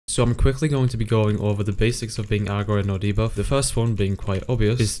So I'm quickly going to be going over the basics of being aggro and no debuff. The first one, being quite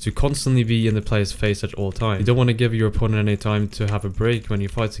obvious, is to constantly be in the player's face at all times. You don't want to give your opponent any time to have a break when you're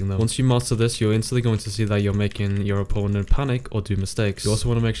fighting them. Once you master this, you're instantly going to see that you're making your opponent panic or do mistakes. You also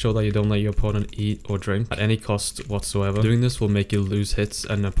want to make sure that you don't let your opponent eat or drink at any cost whatsoever. Doing this will make you lose hits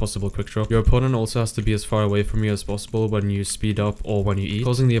and a possible quick drop. Your opponent also has to be as far away from you as possible when you speed up or when you eat,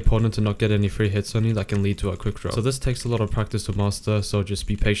 causing the opponent to not get any free hits on you that can lead to a quick drop. So this takes a lot of practice to master, so just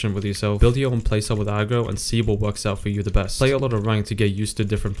be patient with yourself. Build your own playstyle with aggro and see what works out for you the best. Play a lot of rank to get used to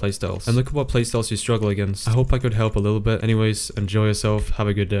different playstyles and look at what playstyles you struggle against. I hope I could help a little bit. Anyways, enjoy yourself, have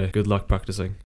a good day. Good luck practicing.